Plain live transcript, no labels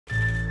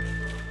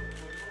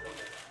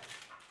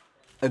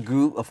A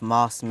group of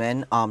masked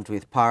men armed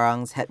with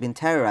parangs had been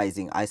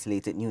terrorizing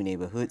isolated new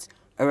neighborhoods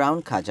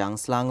around Kajang,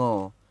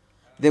 Selangor.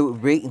 They would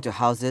break into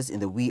houses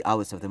in the wee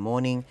hours of the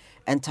morning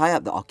and tie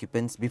up the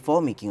occupants before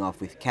making off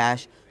with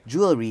cash,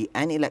 jewellery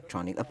and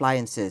electronic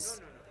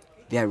appliances.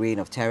 Their reign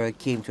of terror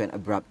came to an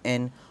abrupt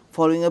end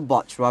following a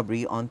botched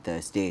robbery on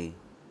Thursday.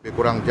 Lebih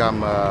kurang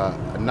jam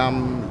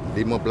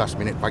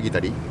 6.15 pagi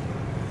tadi,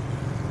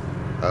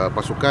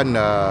 pasukan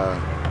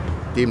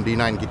tim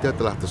D9 kita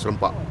telah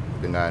terserempak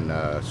dengan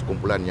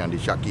sekumpulan yang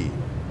disyaki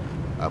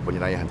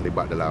penjenayah yang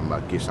terlibat dalam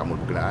kes sama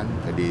berkenaan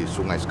di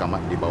Sungai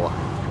Sekamat di bawah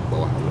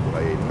lembu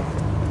raya ini.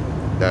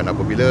 Dan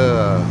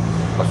apabila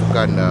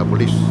pasukan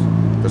polis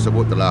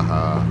tersebut telah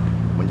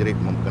menjerit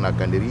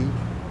memperkenalkan diri,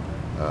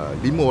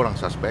 5 orang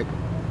suspek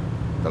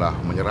telah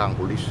menyerang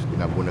polis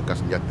dengan menggunakan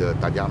senjata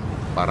tajam,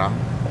 parang,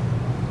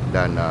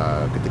 dan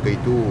ketika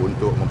itu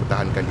untuk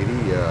mempertahankan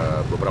diri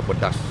beberapa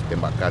das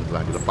tembakan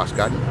telah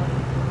dilepaskan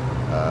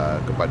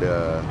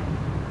kepada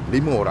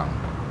 5 orang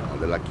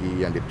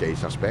lelaki yang dipercayai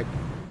suspek.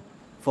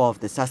 4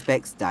 of the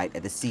suspects died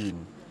at the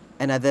scene.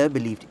 Another,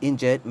 believed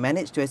injured,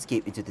 managed to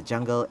escape into the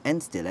jungle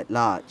and still at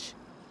large.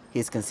 He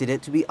is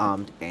considered to be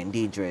armed and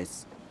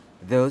dangerous.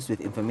 Those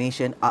with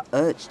information are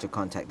urged to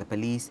contact the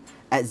police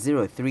at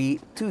 03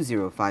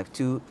 2052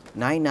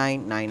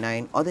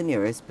 9999 or the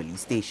nearest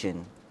police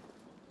station.